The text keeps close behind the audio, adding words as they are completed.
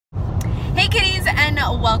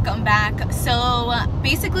and welcome back. So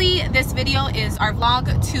basically this video is our vlog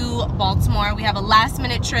to Baltimore. We have a last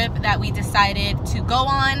minute trip that we decided to go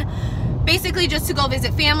on, basically just to go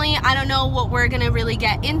visit family. I don't know what we're gonna really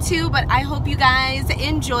get into, but I hope you guys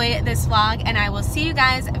enjoy this vlog and I will see you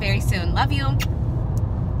guys very soon. Love you.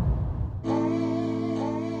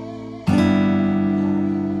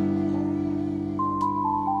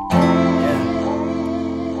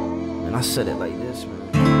 I said it like this, man.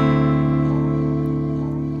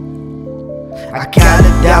 I gotta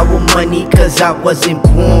die with money cause I wasn't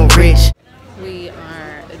born rich. We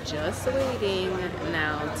are just waiting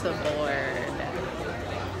now to board.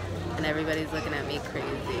 And everybody's looking at me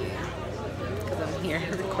crazy because I'm here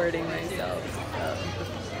recording myself. So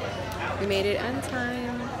we made it on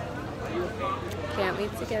time. Can't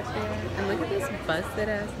wait to get there. And look at this busted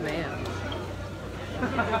ass man.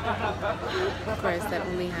 Of course, that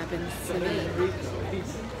only happens to me.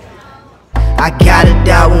 I gotta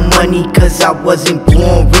die with money cause I wasn't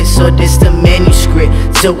born rich. So this the manuscript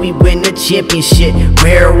till we win the championship.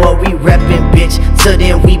 Rare what we reppin', bitch, till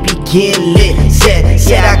then we begin lit. Said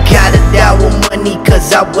I gotta die with money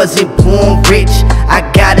cause I wasn't born rich. I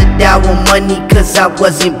gotta die with money cause I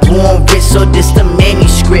wasn't born rich. So this the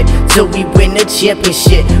manuscript till we win the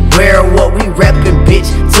championship. Rare what we reppin', bitch,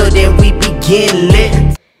 till then we begin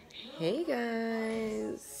lit. Hey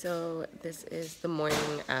guys, so this is the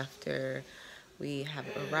morning after we have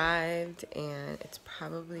arrived and it's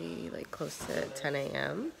probably like close to 10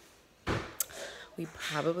 a.m. We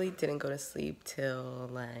probably didn't go to sleep till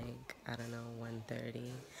like, I don't know, 1:30. It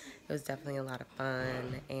was definitely a lot of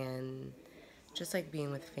fun and just like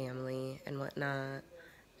being with family and whatnot.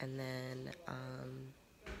 And then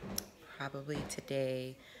probably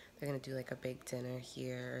today they're gonna do like a big dinner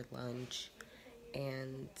here, lunch,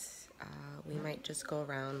 and we might just go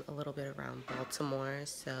around a little bit around Baltimore.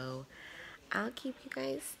 So I'll keep you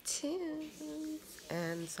guys tuned.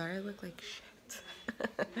 And sorry I look like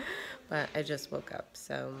shit. But I just woke up.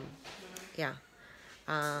 So yeah.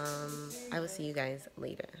 I will see you guys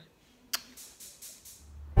later.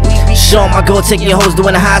 Show 'em my goal, taking your hoes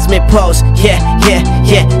doing a Heisman pose. Yeah.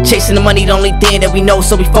 Chasing the money, the only thing that we know,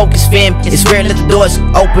 so we focus, fam. It's rare that the doors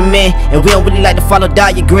open, man, and we don't really like to follow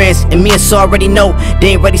diagrams. And me and so already know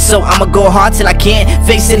they ain't ready, so I'ma go hard till I can't.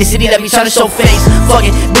 Face in the city that be trying to show face. Fuck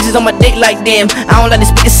it, bitches on my dick like damn. I don't like to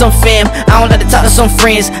speak to some fam, I don't like to talk to some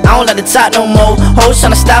friends, I don't like to talk no more. Hoes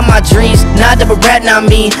trying to stop my dreams. Nah, I never rap, not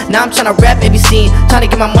me. Now I'm trying to rap every scene, trying to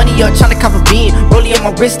get my money up, trying to cop a bean. Rolling on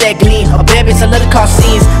my wrist that gleam. A bad bitch, I love to call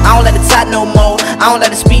scenes. I don't like to talk no more, I don't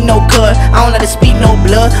like to speak no cut, I don't like to speak no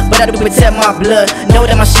blood, but I do protect my blood. Know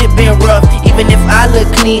that my shit been rough, even if I look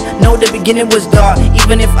clean. Know the beginning was dark,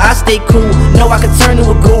 even if I stay cool. Know I could turn to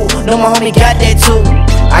a ghoul, know my homie got that too.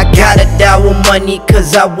 I gotta die with money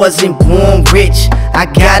cause I wasn't born rich. I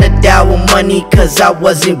gotta die with money cause I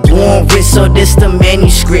wasn't born rich. So this the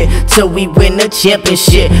manuscript till we win the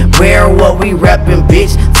championship. Rare what we reppin',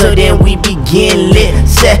 bitch, till then we begin lit.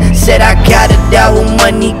 Said I gotta die with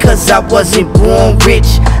money cause I wasn't born rich.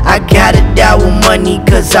 I gotta die with money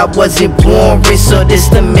cause I wasn't born rich. So this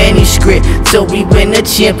the manuscript till we win the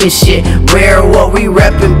championship. Rare what we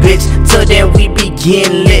reppin', bitch, till then we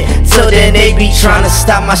begin lit. Till then they be tryna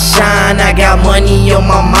stop my shine. I got money on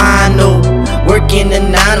my mind, oh. Working the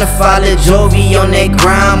 9 to 5, the Jovi on that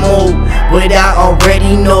grind mode. But I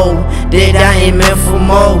already know that I ain't meant for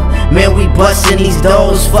more. Man, we bustin' these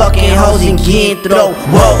doors, fucking hoes and getting throw.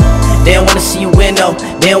 Whoa, they don't wanna see you win though,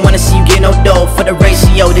 they don't wanna see you get no dough. For the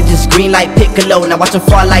ratio, they just green like Piccolo. Now watch them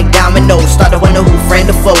fall like dominoes. Start to wonder who friend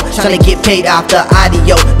or foe, tryna get paid off the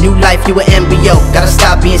audio. New life, you an MBO, gotta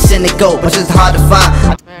stop being cynical, but it's hard to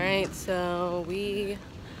find. Alright, so we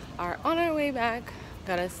are on our way back.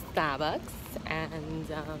 Got a Starbucks and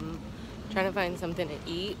trying to find something to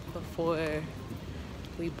eat before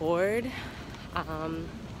we board.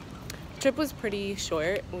 Trip was pretty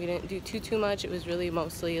short. We didn't do too much. It was really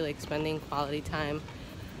mostly like spending quality time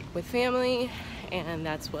with family, and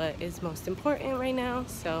that's what is most important right now.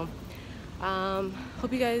 So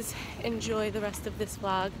hope you guys enjoy the rest of this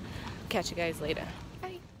vlog. Catch you guys later.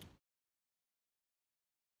 Bye.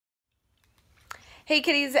 Hey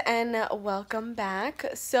kitties, and welcome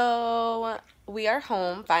back. So we are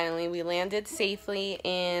home finally. We landed safely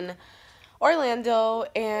in Orlando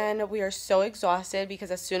and we are so exhausted because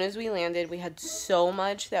as soon as we landed we had so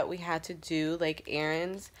much that we had to do, like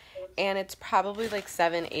errands, and it's probably like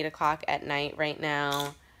 7-8 o'clock at night right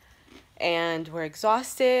now and we're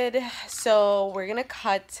exhausted. So we're gonna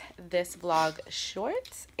cut this vlog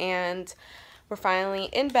short and we're finally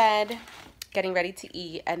in bed getting ready to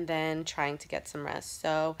eat, and then trying to get some rest.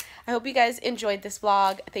 So I hope you guys enjoyed this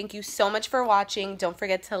vlog. Thank you so much for watching. Don't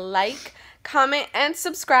forget to like, comment, and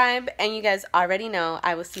subscribe. And you guys already know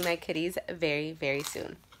I will see my kitties very, very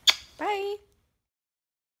soon. Bye.